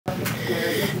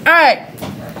All right.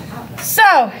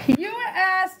 So you were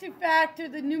asked to factor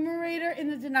the numerator in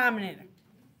the denominator.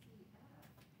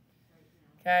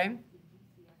 Okay.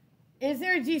 Is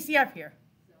there a GCF here?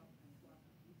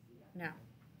 No.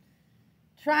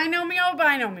 Trinomial or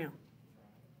binomial?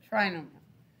 Trinomial.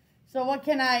 So what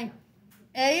can I?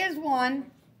 A is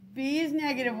 1, B is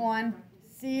 -1,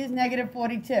 C is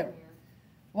 -42.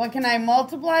 What can I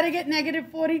multiply to get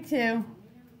 -42,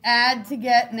 add to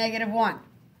get -1?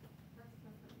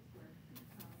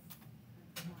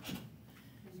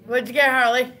 What'd you get,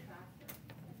 Harley?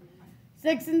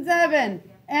 6 and 7.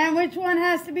 And which one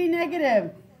has to be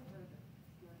negative?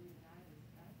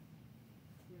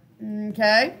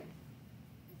 Okay.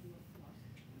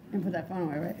 And put that phone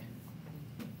away, right?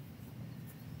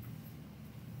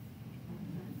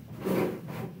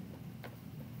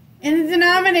 In the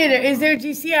denominator, is there a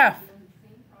GCF?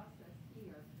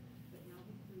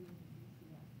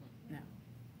 No.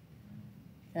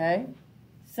 Okay.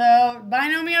 So,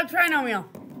 binomial, trinomial?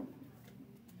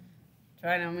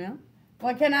 Trinomial.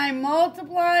 What can I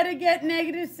multiply to get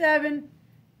 -7,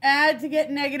 add to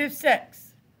get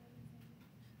 -6?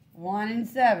 1 and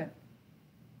 7.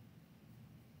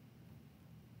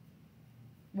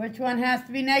 Which one has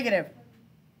to be negative?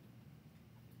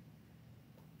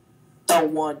 The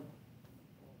 1.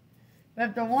 But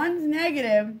if the 1's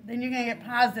negative, then you're going to get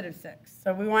 +6.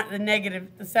 So we want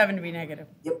the 7 to be negative.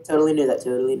 Yep, totally knew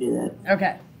that.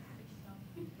 Okay.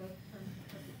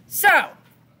 So,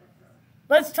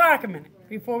 let's talk a minute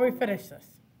before we finish this.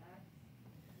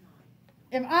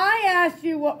 If I asked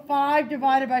you what 5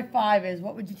 divided by 5 is,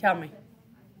 what would you tell me?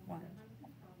 1.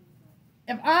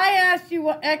 If I asked you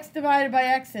what x divided by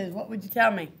x is, what would you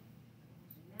tell me?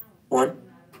 1.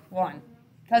 1.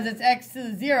 Because it's x to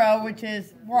the 0, which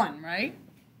is 1, right?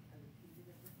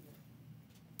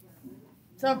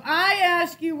 So if I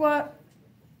ask you what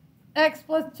x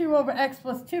plus 2 over x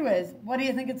plus 2 is, what do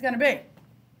you think it's going to be?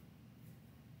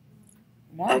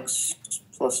 1. X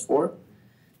plus 4.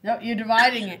 No, you're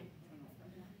dividing it.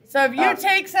 So if you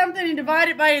take something and divide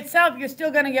it by itself, you're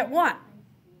still going to get 1.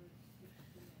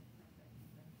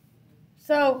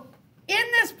 So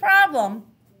in this problem,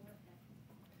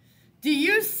 do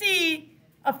you see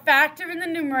a factor in the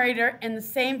numerator and the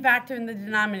same factor in the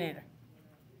denominator?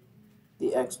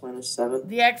 The x minus 7.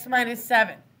 The x minus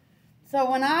 7.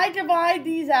 So when I divide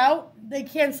these out, they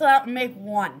cancel out and make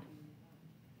 1.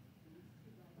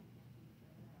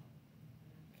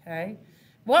 Okay?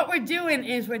 What we're doing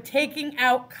is we're taking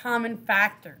out common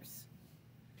factors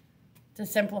to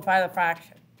simplify the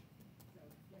fraction.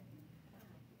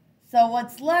 So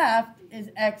what's left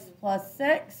is x plus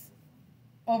 6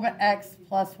 over x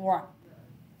plus 1.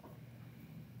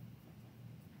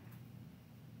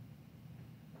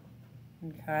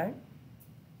 Okay.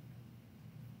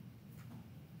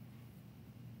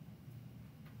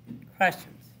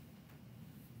 Questions?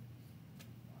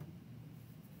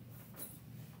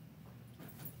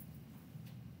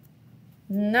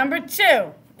 Number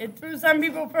 2, it threw some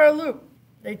people for a loop.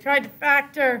 They tried to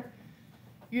factor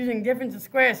using difference of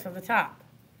squares for the top.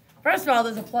 First of all,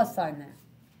 there's a plus sign there.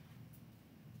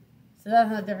 So that's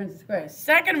not difference of squares.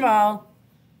 Second of all,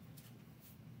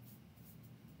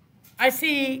 I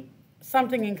see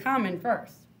something in common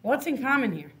first. What's in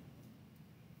common here?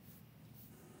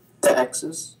 The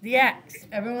x's. The x.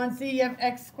 Everyone see you have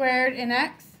x squared and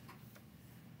x?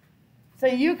 So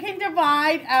you can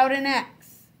divide out an x.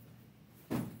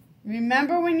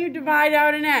 Remember when you divide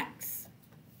out an x,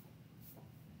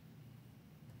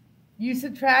 you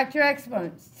subtract your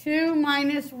exponents. 2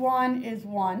 minus 1 is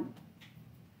 1.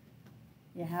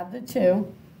 You have the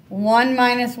 2. 1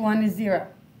 minus 1 is 0.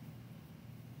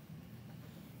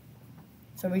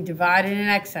 So we divided an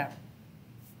x out.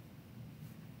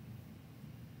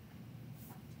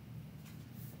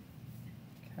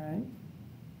 Okay.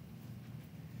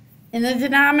 In the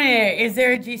denominator, is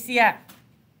there a GCF?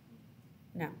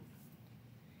 No.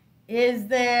 Is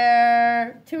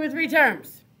there 2 or 3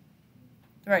 terms?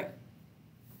 3.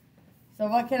 So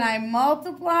what can I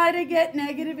multiply to get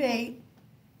 -8,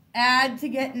 add to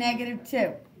get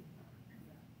 -2?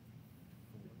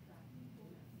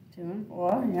 2 and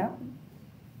 4, yep.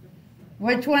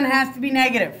 Which one has to be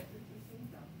negative?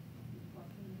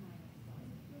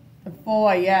 The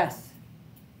 4, yes.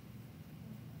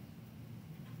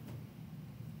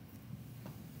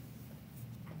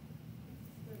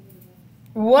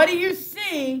 What do you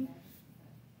see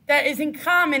that is in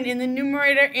common in the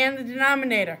numerator and the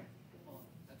denominator?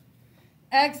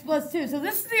 X plus 2. So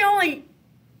this is the only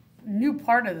new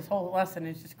part of this whole lesson,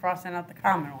 is just crossing out the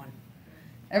common one.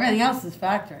 Everything else is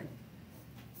factoring.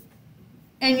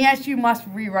 And yes, you must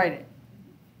rewrite it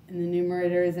and the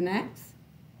numerator is an x,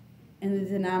 and the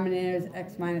denominator is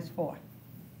x minus 4.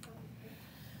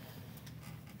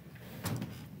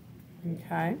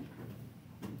 Okay.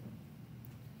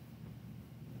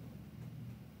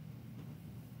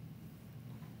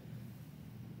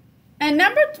 And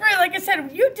number 3, like I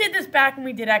said, you did this back when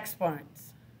we did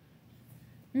exponents.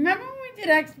 Remember when we did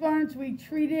exponents, we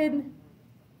treated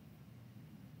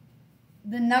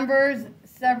the numbers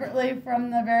separately from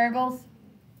the variables?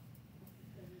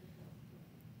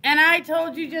 And I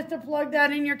told you just to plug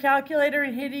that in your calculator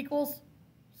and hit equals.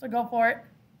 So go for it.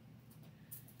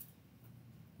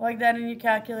 Plug that in your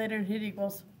calculator and hit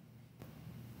equals.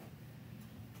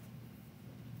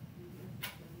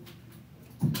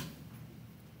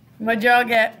 What'd y'all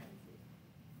get?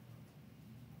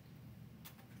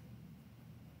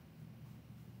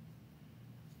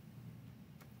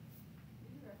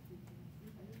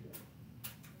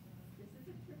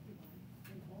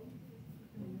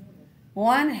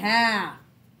 One half.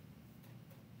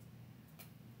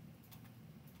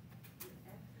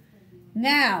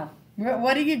 Now,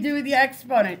 what do you do with the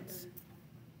exponents?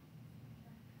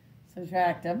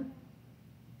 Subtract them.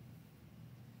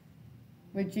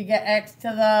 Which you get x to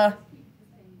the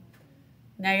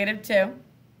negative 2.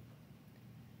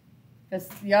 Because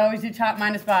you always do top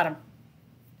minus bottom.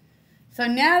 So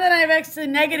now that I have x to the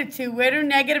negative 2, where do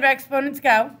negative exponents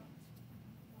go?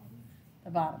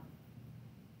 The bottom.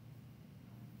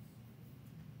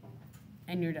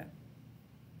 And you're done.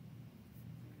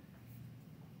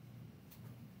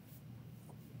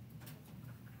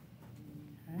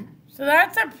 Okay. So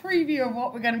that's a preview of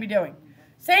what we're going to be doing.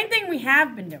 Same thing we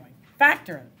have been doing,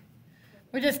 factoring.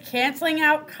 We're just canceling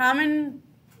out common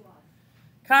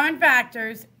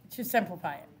factors to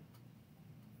simplify it.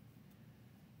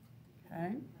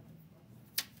 Okay.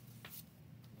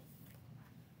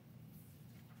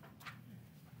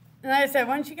 And like I said,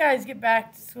 once you guys get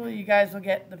back to school, you guys will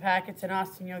get the packets, and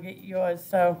Austin, you'll get yours,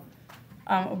 so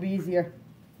it'll be easier.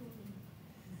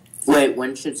 Wait,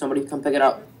 when should somebody come pick it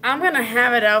up? I'm going to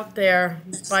have it out there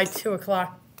by 2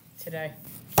 o'clock today.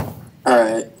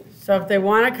 Alright. So if they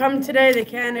want to come today, they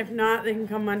can. If not, they can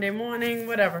come Monday morning,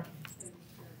 whatever.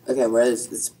 Okay, where's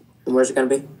it gonna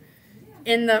be?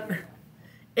 In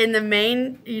the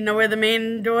main, you know where the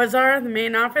main doors are, the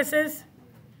main offices?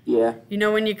 Yeah. You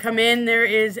know, when you come in,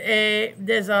 there's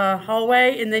a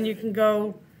hallway, and then you can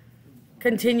go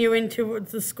continue into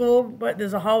the school, but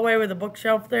there's a hallway with a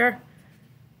bookshelf there.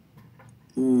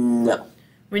 No.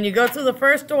 When you go through the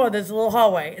first door, there's a little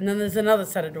hallway, and then there's another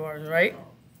set of doors, right?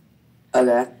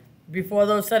 Okay. Before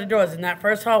those set of doors, in that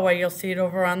first hallway, you'll see it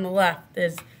over on the left.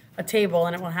 There's a table,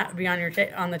 and it will be on your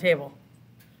on the table.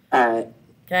 Alright.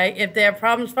 Okay? If they have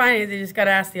problems finding it, they just got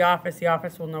to ask the office. The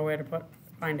office will know where to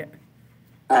find it.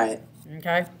 Alright.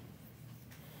 Okay?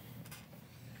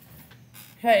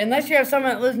 Okay, unless you have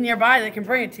someone that lives nearby that can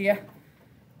bring it to you.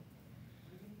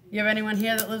 You have anyone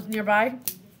here that lives nearby?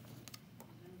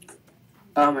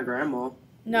 My grandma.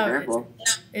 No. My grandpa.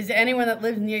 Is there anyone that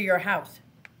lives near your house?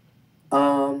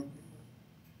 I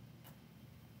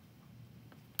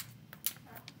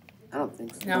don't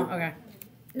think so. No? Okay.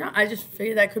 No, I just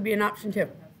figured that could be an option too.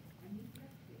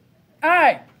 All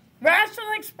right.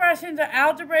 Rational expressions are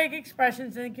algebraic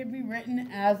expressions and it can be written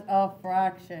as a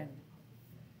fraction.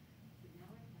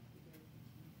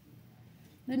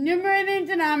 The numerator and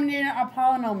denominator are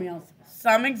polynomials.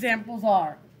 Some examples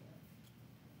are.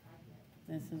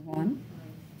 This is one.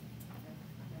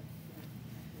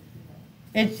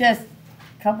 It's just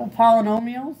a couple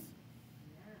polynomials.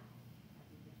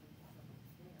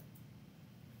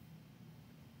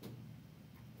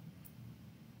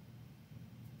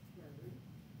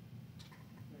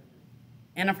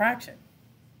 And a fraction.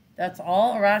 That's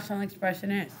all a rational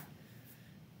expression is.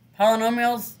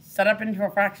 Polynomials set up into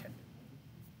a fraction.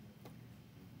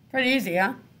 Pretty easy,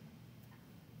 huh?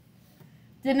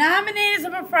 Denominators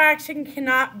of a fraction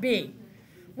cannot be.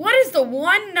 What is the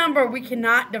one number we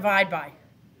cannot divide by?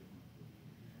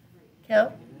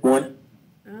 Kill? 1.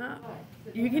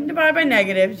 You can divide by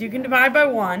negatives. You can divide by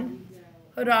 1.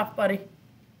 Hood off, buddy.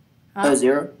 Huh?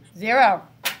 0. 0.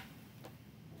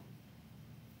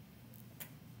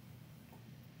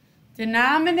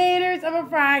 Denominators of a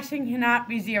fraction cannot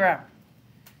be 0.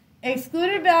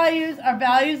 Excluded values are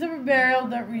values of a variable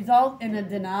that result in a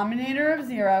denominator of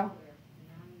 0.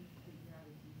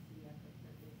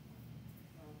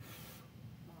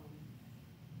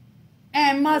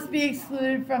 And must be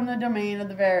excluded from the domain of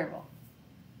the variable.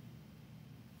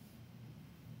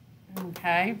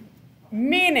 Okay?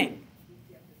 Meaning,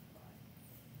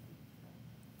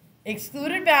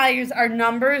 excluded values are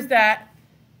numbers that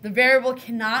the variable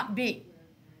cannot be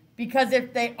Because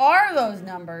if they are those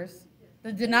numbers,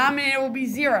 the denominator will be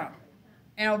 0,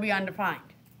 and it will be undefined.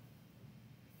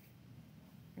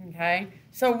 Okay?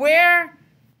 So we're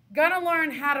going to learn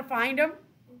how to find them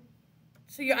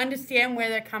so you understand where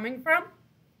they're coming from.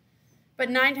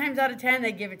 But 9 times out of 10,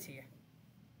 they give it to you.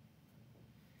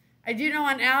 I do know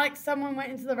on Alex, someone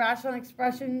went into the rational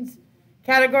expressions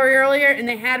category earlier, and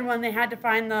they had one. They had to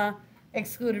find the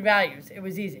excluded values. It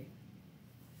was easy.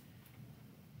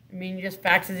 I mean, you just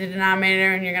factor the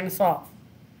denominator, and you're going to solve.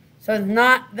 So it's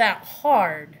not that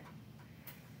hard,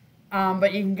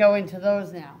 but you can go into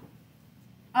those now.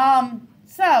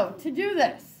 So to do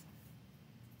this,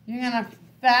 you're going to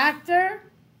factor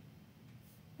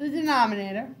the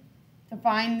denominator to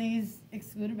find these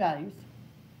excluded values.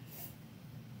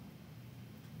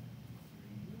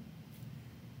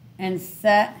 And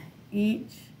set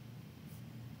each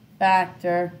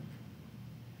factor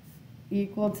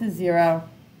equal to 0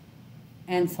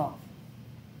 and solve.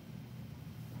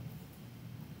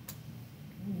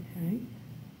 Okay.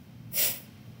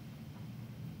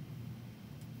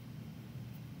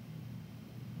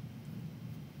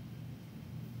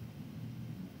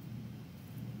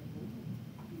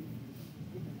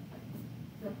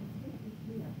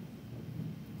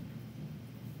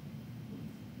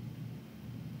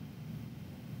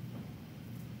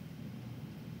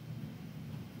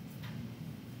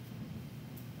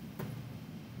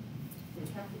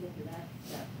 Have to get to that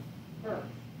step first.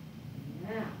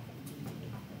 Now.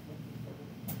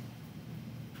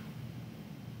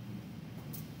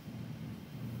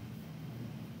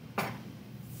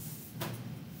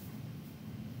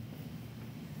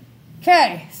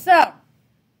 Okay, so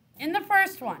in the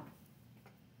first one,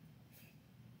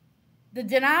 the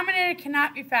denominator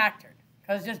cannot be factored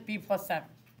because it's just b plus 7.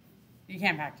 You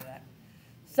can't factor that.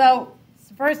 So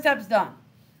the first step's done.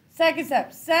 Second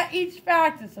step, set each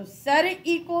factor. So set it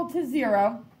equal to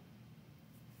 0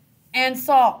 and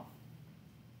solve.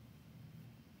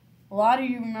 A lot of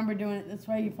you remember doing it this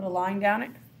way. You put a line down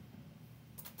it.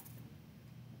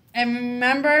 And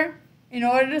remember, in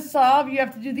order to solve, you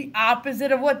have to do the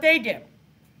opposite of what they do.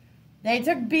 They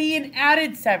took b and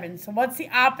added 7. So what's the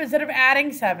opposite of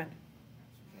adding 7?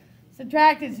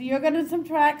 Subtract it. So you're going to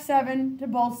subtract 7 to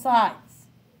both sides.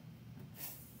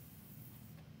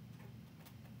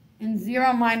 And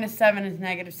 0 minus 7 is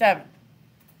negative 7.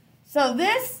 So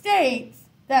this states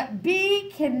that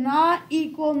b cannot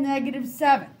equal negative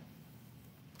 7.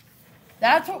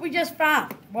 That's what we just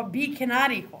found, what b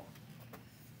cannot equal.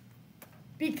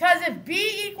 Because if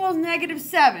b equals negative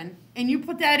 7, and you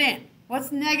put that in,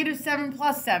 what's negative 7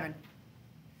 plus 7?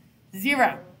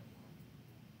 0.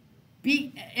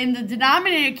 B in the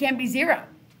denominator can't be 0.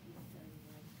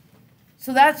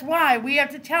 So that's why we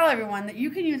have to tell everyone that you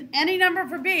can use any number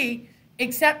for b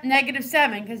except negative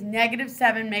 7, because negative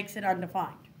 7 makes it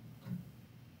undefined.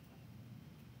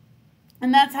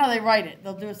 And that's how they write it.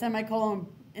 They'll do a semicolon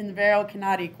in the variable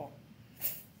cannot equal.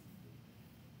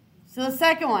 So the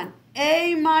second one,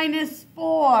 a minus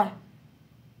 4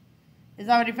 is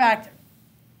already factored.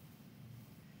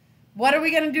 What are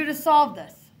we going to do to solve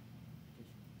this?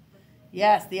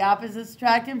 Yes, the opposite of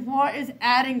subtracting 4 is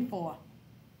adding 4.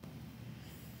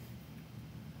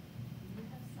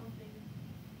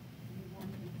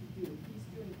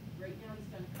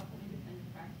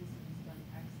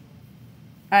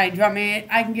 All right, do you want me?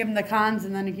 I can give him the cons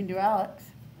and then he can do Alex.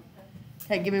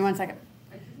 Okay, give me 1 second.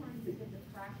 I just wanted to get to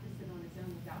practice it on his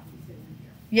own without me sitting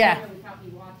here. Yeah. Without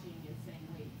me watching and saying,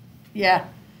 wait. Yeah.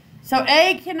 So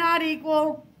A cannot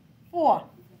equal 4.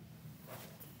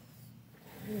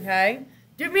 Okay.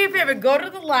 Do me a favor, go to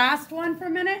the last one for a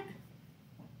minute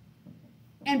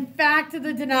and factor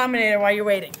the denominator while you're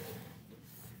waiting.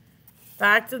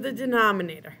 Factor the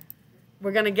denominator.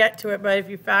 We're going to get to it, but if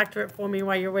you factor it for me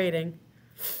while you're waiting.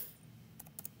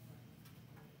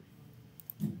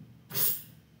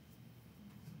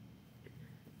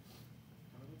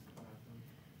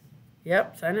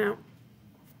 Yep, sign out.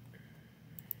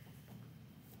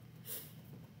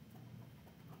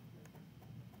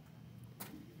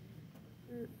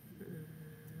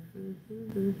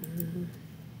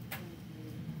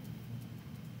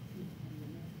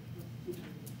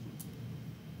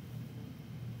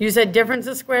 You said difference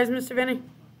of squares, Mr. Vinny?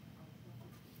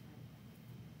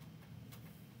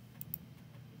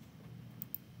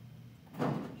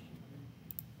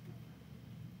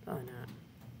 Probably not.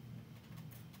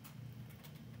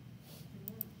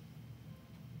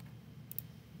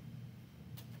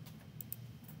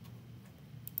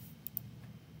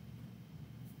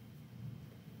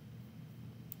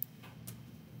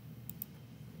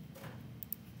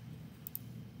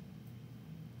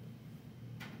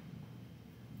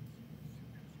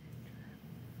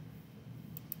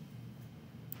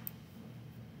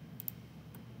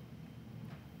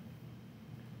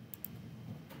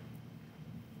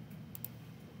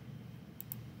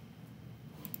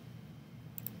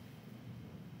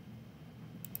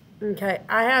 Okay,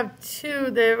 I have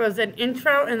two. There was an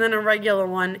intro and then a regular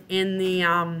one in the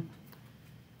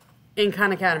in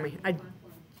Khan Academy. Hey, I have a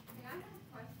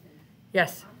question.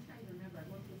 Yes. I'm trying to remember,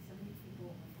 I worked with so many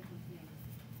people on different things.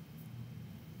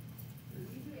 Did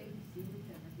we do ABC with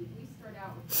them, or did we start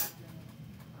out with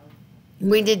factoring of,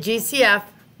 We did GCF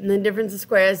and the difference of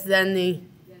squares, then the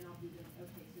then I'll do the,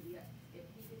 okay, so the, if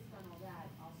he gets done all that,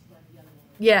 I'll start the other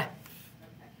one. yeah.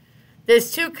 Okay.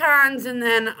 There's two cons and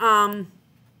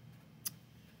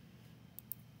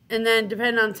then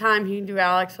depending on time he can do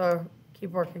Alex or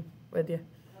keep working with you.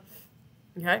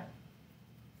 Okay?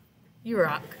 You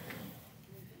rock.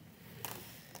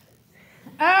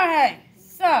 Alright,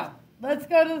 so let's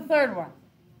go to the third one.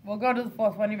 We'll go to the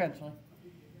fourth one eventually.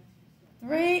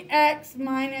 3x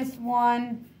minus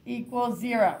 1 equals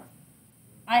 0.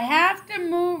 I have to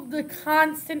move the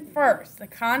constant first. The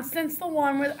constant's the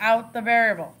one without the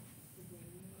variable.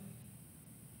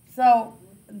 So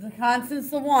the constant's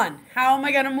the 1. How am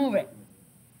I going to move it?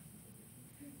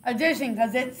 Addition,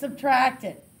 because it's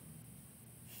subtracted.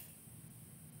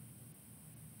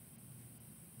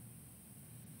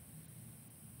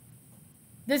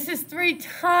 This is 3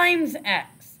 times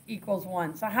x equals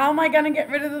 1. So how am I going to get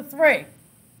rid of the 3?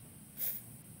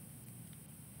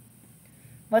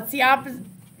 What's the opposite?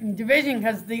 Division,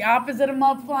 because the opposite of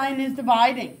multiplying is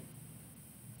dividing.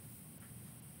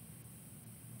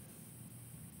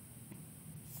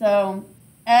 So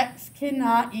x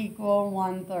cannot equal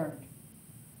 1/3.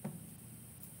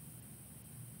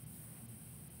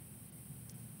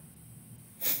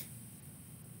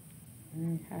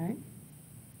 Okay.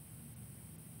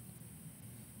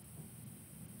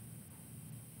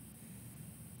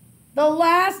 The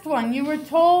last one, you were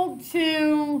told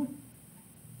to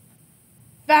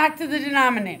factor the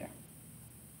denominator.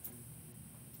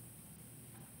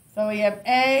 So we have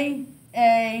a,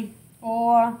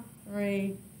 4,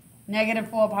 3, negative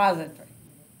 4, positive 3.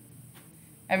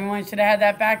 Everyone should have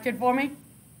had that factored for me?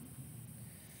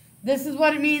 This is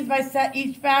what it means by set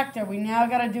each factor. We now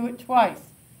got to do it twice.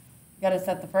 We got to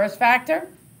set the first factor,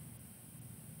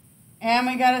 and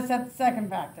we got to set the second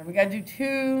factor. We got to do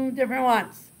 2 different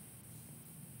ones.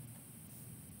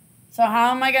 So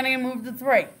how am I going to move the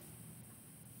 3?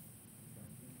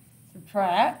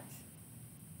 Subtract.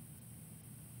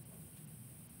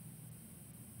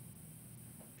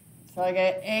 So I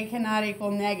get a cannot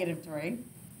equal negative 3.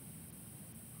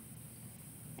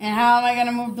 And how am I going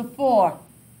to move the 4?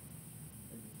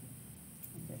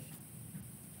 Addition.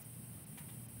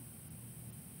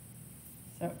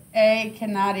 So a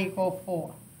cannot equal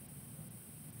 4.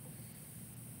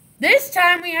 This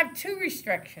time we have 2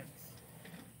 restrictions.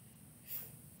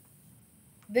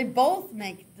 They both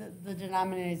make the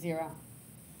denominator 0.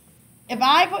 If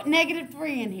I put negative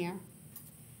 3 in here,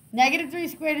 negative 3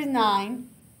 squared is 9.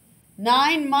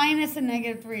 9 minus a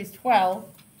negative 3 is 12.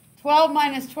 12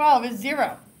 minus 12 is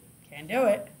 0. Can't do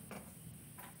it.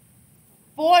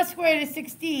 4 squared is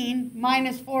 16.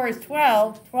 Minus 4 is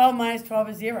 12. 12 minus 12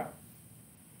 is 0.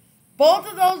 Both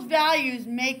of those values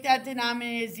make that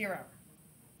denominator 0.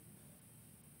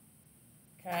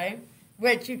 Okay?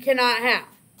 Which you cannot have.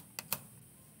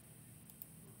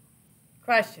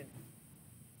 Question.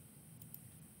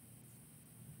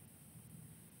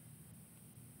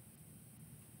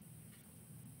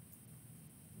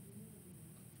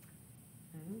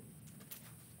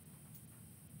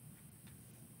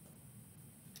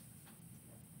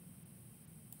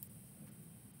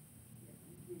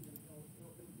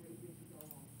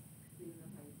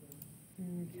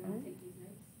 Okay.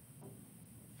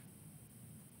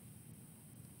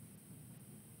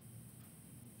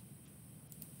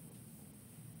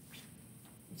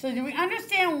 So do we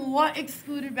understand what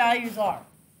excluded values are?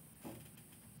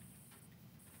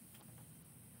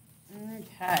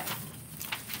 Okay.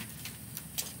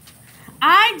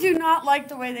 I do not like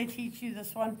the way they teach you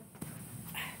this one.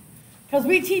 Because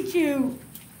we teach you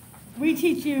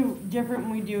different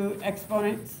when we do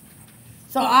exponents.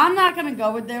 So I'm not going to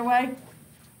go with their way.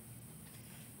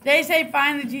 They say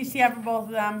find the GCF for both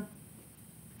of them,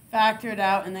 factor it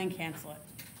out, and then cancel it.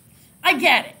 I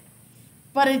get it.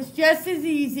 But it's just as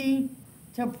easy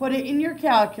to put it in your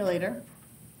calculator.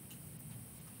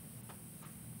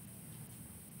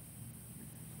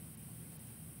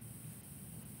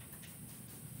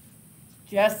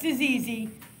 Just as easy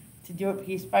to do it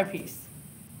piece by piece.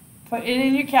 Put it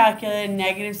in your calculator,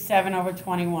 negative 7 over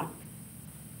 21.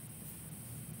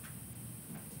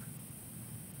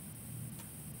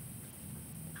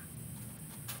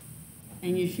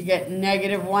 And you should get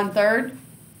negative 1/3.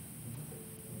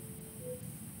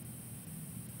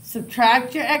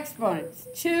 Subtract your exponents.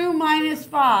 2 minus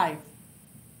 5.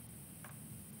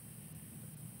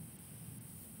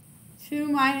 2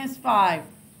 minus 5.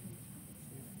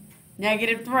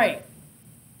 Negative 3.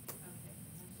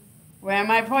 Where am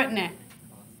I putting it?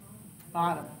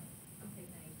 Bottom.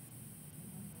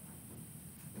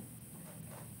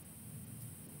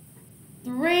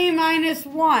 3 minus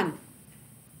 1.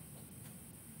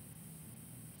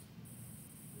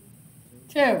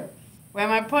 2. Where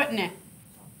am I putting it?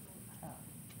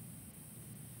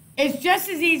 It's just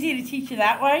as easy to teach you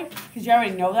that way, because you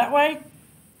already know that way,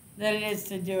 than it is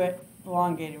to do it the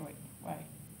elongated way.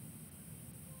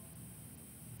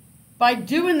 By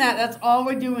doing that, that's all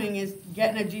we're doing is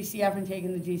getting a GCF and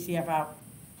taking the GCF out.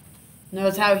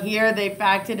 Notice how here they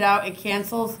factored it out, it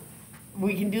cancels.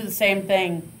 We can do the same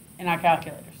thing in our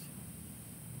calculators.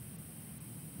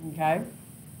 Okay?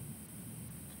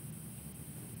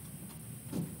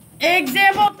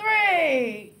 Example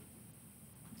 3.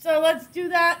 So let's do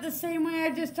that the same way I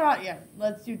just taught you.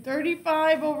 Let's do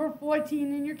 35 over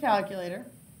 14 in your calculator.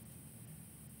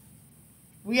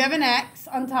 We have an x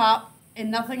on top and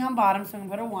nothing on bottom, so I'm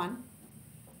going to put a 1.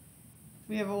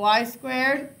 We have a y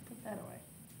squared, put that away,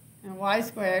 and a y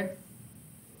squared.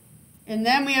 And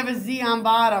then we have a z on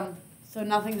bottom, so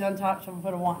nothing's on top, so I'm going to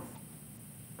put a 1.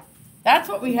 That's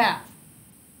what we have.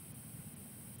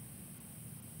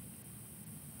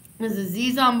 There's a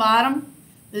z's on bottom,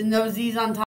 there's no z's on top.